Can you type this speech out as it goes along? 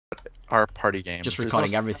our party games. Just There's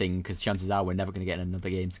recording no... everything because chances are we're never going to get in another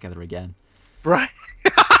game together again. Right.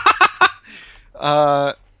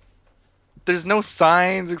 There's no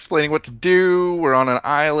signs explaining what to do. We're on an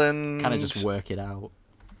island. Kind of just work it out.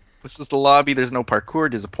 This is the lobby. There's no parkour.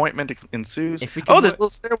 Disappointment ensues. If we can Oh, there's a little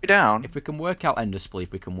stairway down. If we can work out Ender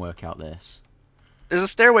Spleef, we can work out this. There's a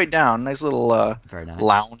stairway down. Nice little Very nice.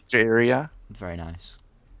 lounge area. Very nice.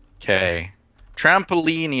 Okay.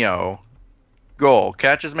 Trampolinio. Goal.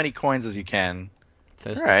 Catch as many coins as you can.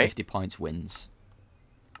 First All to right. 50 points wins.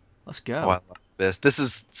 Let's go. Oh, I love this. This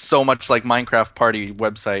is so much like Minecraft Party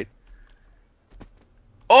website.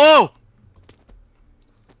 Oh!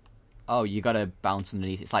 Oh, you gotta bounce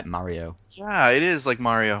underneath. It's like Mario. Yeah, it is like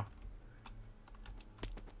Mario.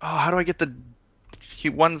 Oh, how do I get the...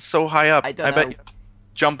 One's so high up. I don't know. bet you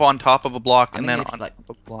jump on top of a block and mean, then if, on like- top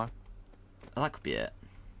of a block. Oh, that could be it.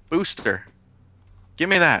 Booster. Give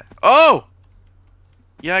me that. Oh!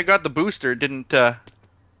 Yeah, I got the booster. Didn't, Come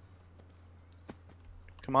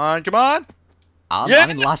on, come on! I'm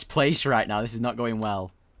Yes! in last place right now. This is not going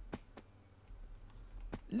well.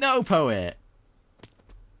 No, Poet!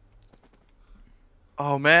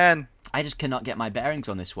 Oh, man. I just cannot get my bearings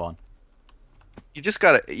on this one. You just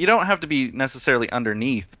gotta... You don't have to be necessarily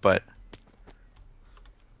underneath, but...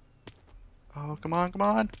 Oh, come on, come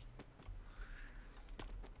on.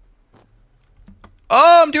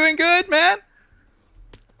 Oh, I'm doing good, man!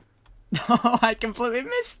 Oh, I completely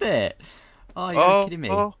missed it. Oh, you're kidding me.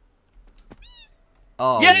 Oh.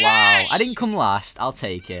 Oh, Yay! wow. I didn't come last. I'll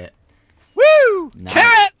take it. Woo! Nice.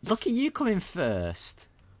 Carrots! Look at you coming first.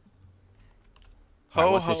 Ho,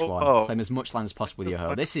 Right, what's this ho, one? ho. Claim as much land as possible with your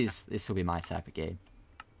Just hoe. like- This will be my type of game.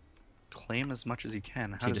 Claim as much as you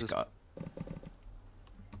can. So How you does just this... got...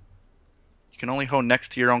 You can only hoe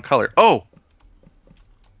next to your own color. Oh!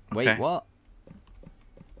 Wait, Okay. what?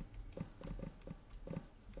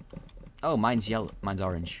 Oh, mine's yellow. Mine's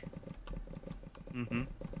orange. Mm-hmm.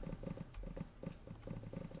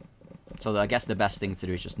 So I guess the best thing to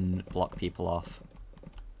do is just block people off.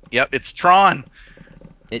 Yep, it's Tron!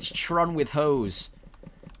 It's Tron with hose.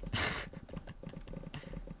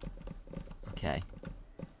 Okay.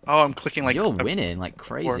 Oh, I'm clicking like... You're winning like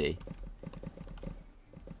crazy.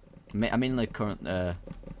 I'm in the current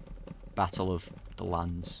battle of the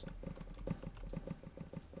lands.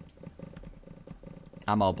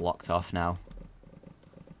 I'm all blocked off now.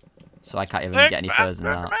 So I can't even get any further than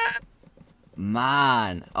that.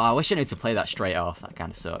 Man! Oh, I wish I knew to play that straight off. That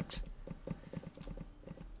kind of sucks.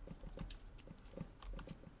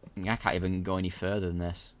 I can't even go any further than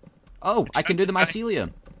this. Oh, I can do the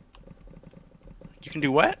mycelium. You can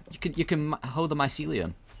do what? You can hold the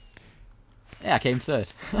mycelium. Yeah, I came third.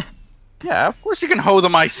 Yeah, of course you can hoe the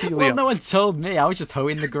mycelium. Well, no one told me. I was just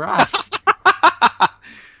hoeing the grass.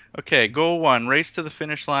 Okay, goal 1. Race to the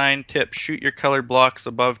finish line. Tip, shoot your colored blocks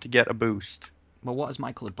above to get a boost. Well, what is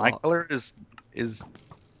my colored My block? color is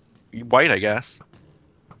white, I guess.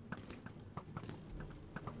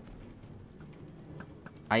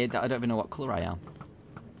 I don't even know what color I am.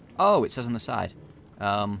 Oh, it says on the side.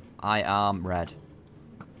 I am red.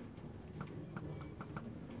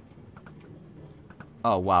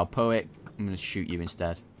 Oh, wow. Poet, I'm going to shoot you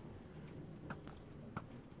instead.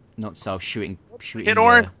 Not so, shooting. Hit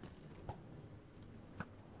orange.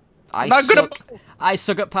 I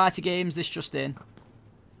suck at party games, this just in.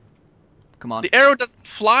 Come on. The arrow doesn't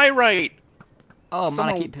fly right. Oh, man, I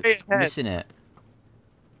Someone keep way ahead. missing it.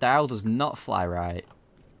 The arrow does not fly right.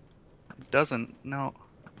 It doesn't, no.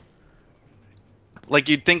 Like,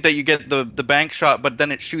 you'd think that you get the bank shot, but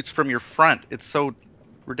then it shoots from your front. It's so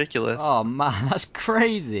ridiculous. Oh, man, that's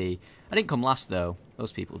crazy. I didn't come last, though.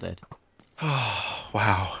 Those people did.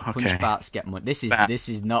 Wow, okay. Punch bats get money. This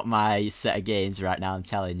is not my set of games right now, I'm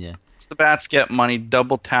telling you. It's the bats get money,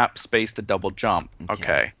 double tap, space to double jump.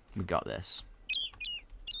 Okay. We got this.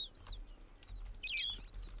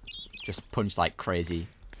 Just punch like crazy.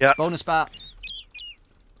 Yeah. Bonus bat.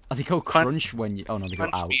 Oh, they go crunch when you... Oh, no, they go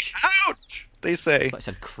Punch me. ouch. Ouch! They say. I thought it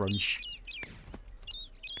said crunch.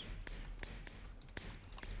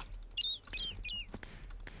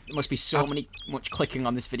 There must be so much clicking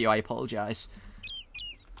on this video, I apologise.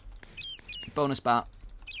 Bonus bat.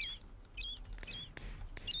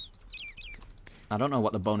 I don't know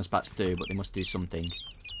what the bonus bats do, but they must do something.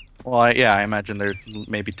 Well, yeah, I imagine they're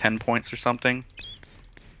maybe 10 points or something.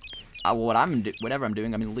 Well, whatever I'm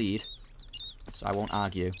doing, I'm in lead. So I won't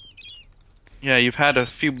argue. Yeah, you've had a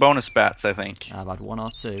few bonus bats, I think. I've had one or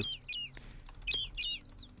two.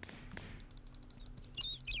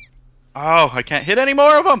 Oh, I can't hit any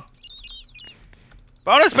more of them!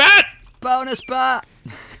 Bonus bat! Bonus bat!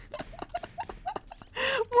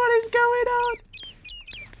 What is going on?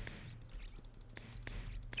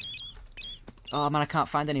 Oh man, I can't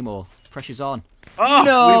find any more. Pressure's on. Oh,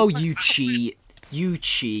 No, you cheat. You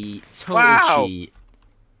cheat. Total Wow. cheat.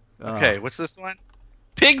 Okay, what's this one?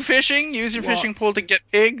 Pig fishing. Use your fishing What? pole to get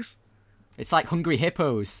pigs. It's like hungry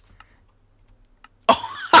hippos.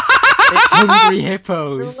 Oh, It's hungry you're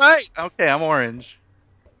hippos. right. Okay, I'm orange.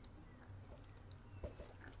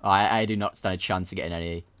 Oh, I do not stand a chance of getting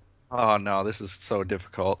any. Oh no, this is so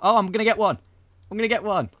difficult. Oh, I'm gonna get one. I'm gonna get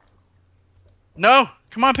one. No,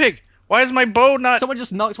 come on, pig. Why is my bow not? Someone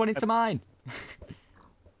just knocked one into mine.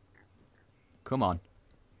 Come on.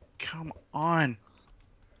 Come on.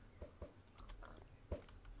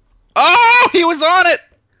 Oh, he was on it.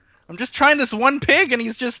 I'm just trying this one pig, and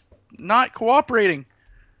he's just not cooperating.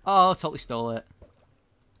 Oh, totally stole it.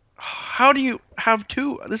 How do you have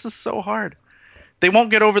two? This is so hard. They won't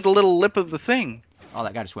get over the little lip of the thing. Oh,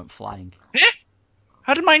 that guy just went flying.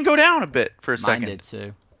 How did mine go down a bit for a Mine second? did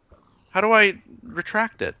too. How do I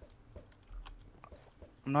retract it?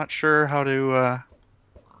 I'm not sure how to.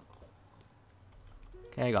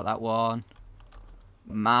 Okay, got that one.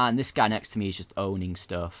 Man, this guy next to me is just owning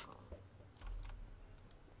stuff.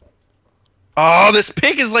 Oh, this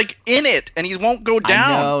pig is like in it, and he won't go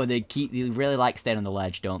down. I know, they really like staying on the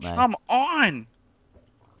ledge, don't they? Come on.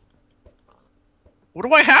 What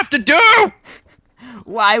do I have to do?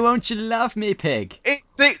 Why won't you love me, pig?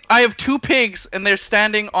 I have two pigs, and they're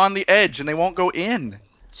standing on the edge, and they won't go in.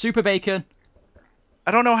 Super bacon.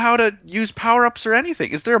 I don't know how to use power-ups or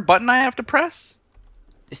anything. Is there a button I have to press?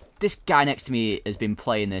 This guy next to me has been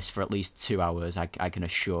playing this for at least 2 hours, I can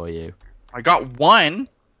assure you. I got one.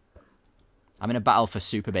 I'm in a battle for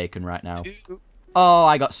super bacon right now. Two. Oh,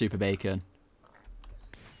 I got super bacon.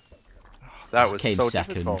 That was Came so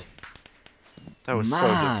second. difficult. That was so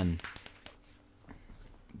Man. difficult.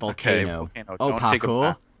 Volcano. Okay, volcano. Oh, Don't take a parkour.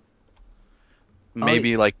 bath.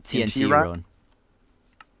 Maybe like TNT run? run.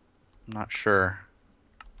 I'm not sure.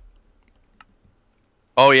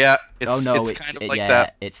 Oh yeah, it's, Oh no, it's kind of like yeah,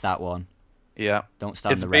 that. it's that one. Yeah, Don't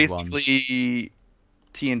stand it's on the red ones. basically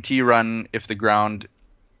TNT run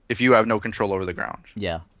if you have no control over the ground.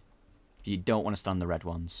 Yeah. You don't want to stand on the red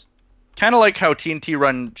ones. Kind of like how TNT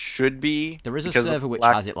run should be. There is a because of server which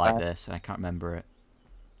black has it like ground. this, and I can't remember it.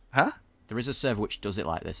 Huh? There is a server which does it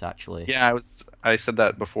like this, actually. Yeah, I said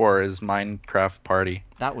that before. Is Minecraft Party?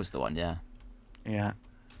 That was the one, yeah. Yeah.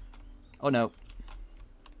 Oh no.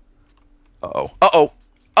 Uh oh. Uh oh.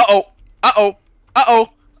 Uh oh. Uh oh. Uh oh.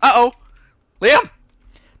 Uh oh. Liam,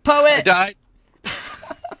 Poet! I died.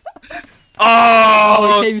 Oh,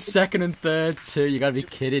 Oh. he came second and third too. You gotta be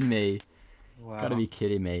kidding me. Wow. Gotta be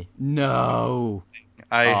kidding me. No.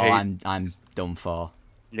 I hate. I'm done for.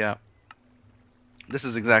 Yeah. This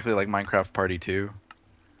is exactly like Minecraft Party 2.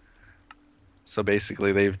 So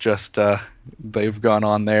basically, they've just they've gone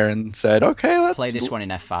on there and said, "Okay, let's Play this one in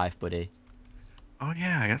F5, buddy. Oh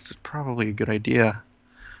yeah, I guess it's probably a good idea,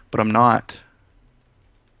 but I'm not.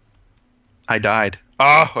 I died.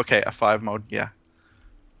 Oh, okay, F5 mode. Yeah.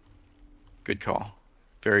 Good call.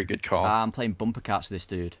 Very good call. I'm playing bumper carts with this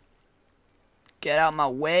dude. Get out of my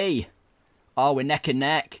way. Oh, we're neck and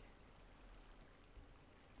neck.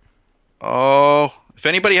 Oh, if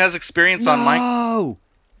anybody has experience on Minecraft, No!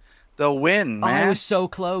 they'll win, Oh, I man. was so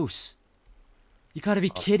close. You gotta be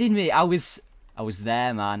kidding me. I was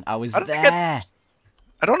there, man. I was I don't think there.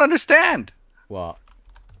 I don't understand. What?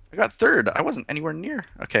 I got third. I wasn't anywhere near.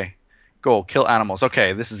 Okay. Goal. Kill animals.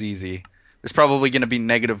 Okay, this is easy. There's probably going to be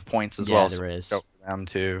negative points as Yeah, well. there is. Go for them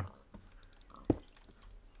too.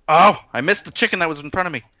 Oh, I missed the chicken that was in front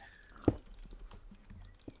of me.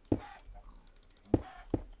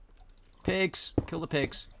 Pigs. Kill the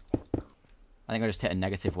pigs. I think I just hit a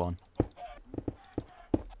negative one.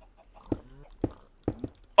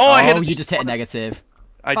 Oh, I hit it. You just hit a negative.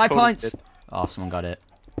 I 5 totally points. did. Oh, someone got it.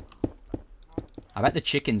 I bet the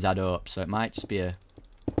chickens add up, so it might just be an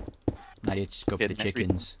idea to just go for the Hidden everything.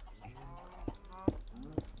 chickens.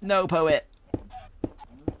 No, poet.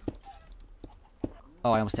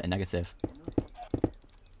 Oh, I almost hit a negative.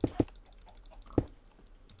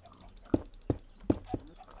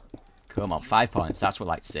 Come on, 5 points. That's what I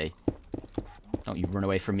like to see. Don't you run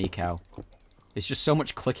away from me, cow. There's just so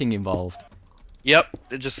much clicking involved. Yep,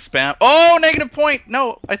 it just spam. Oh, negative point.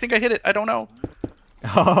 No, I think I hit it. I don't know.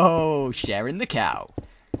 Oh, sharing the cow.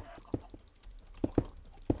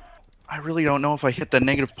 I really don't know if I hit the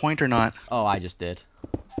negative point or not. Oh, I just did.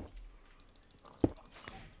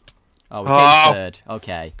 Oh, we Oh. came third.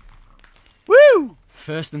 Okay. Woo!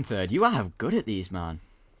 First and third. You are good at these, man.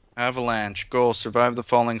 Avalanche. Goal. Survive the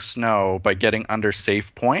falling snow by getting under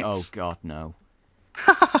safe points. Oh, God, no.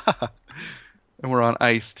 And we're on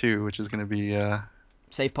ice too, which is going to be...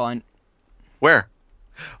 Save point. Where?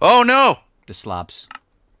 Oh, no! The slabs.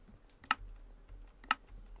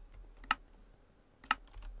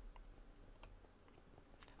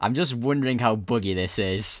 I'm just wondering how buggy this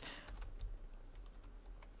is.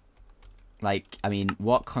 Like, I mean,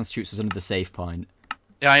 what constitutes as under the save point?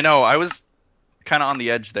 Yeah, I know. I was kind of on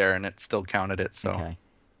the edge there, and it still counted it. So. Okay.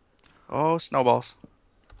 Oh, snowballs.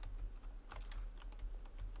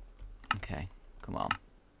 Okay. Come on.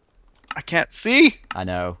 I can't see. I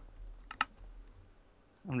know.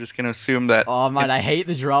 I'm just gonna assume that. Oh man, I hate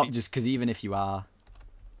the drop just because even if you are.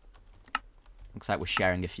 Looks like we're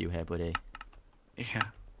sharing a few here, buddy. Yeah,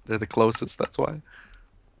 they're the closest. That's why.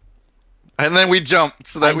 And then we jump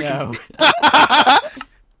so that we can see.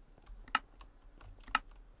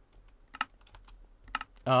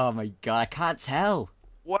 Oh my god, I can't tell.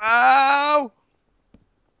 Wow.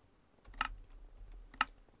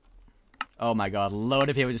 Oh my god, a load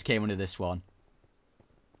of people just came under this one.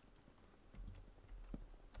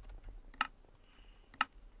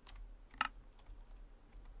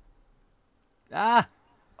 Ah!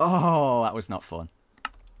 Oh, that was not fun.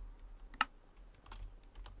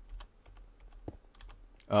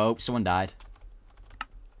 Oh, someone died.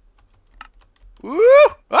 Woo!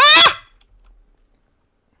 Ah!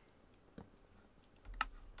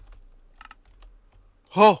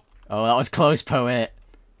 Oh. Oh, that was close, Poet.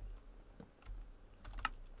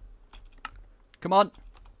 Come on.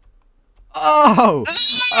 Oh!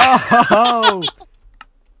 Oh!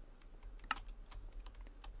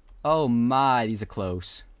 Oh my, these are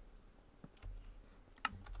close.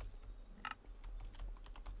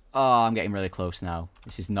 Oh, I'm getting really close now.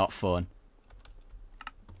 This is not fun.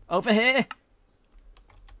 Over here!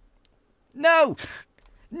 No!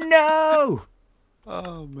 No!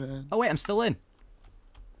 Oh man. Oh wait, I'm still in.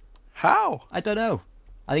 How? I don't know.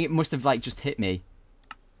 I think it must have like just hit me.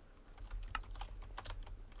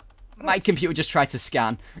 My computer just tried to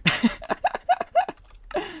scan.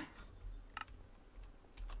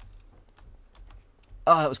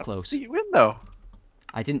 Oh, that was close. See you in though.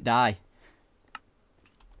 I didn't die.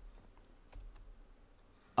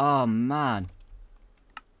 Oh man.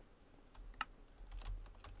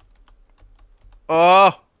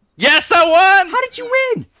 Oh. Yes, I won! How did you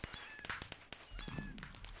win?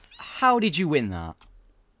 How did you win that?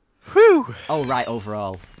 Whew. Oh right,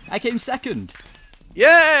 overall. I came second.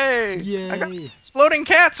 Yay! Yay. I got exploding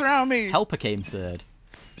cats around me. Helper came third.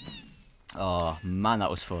 Oh man, that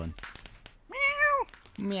was fun. Meow.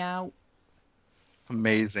 Meow.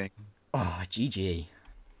 Amazing. Oh, GG.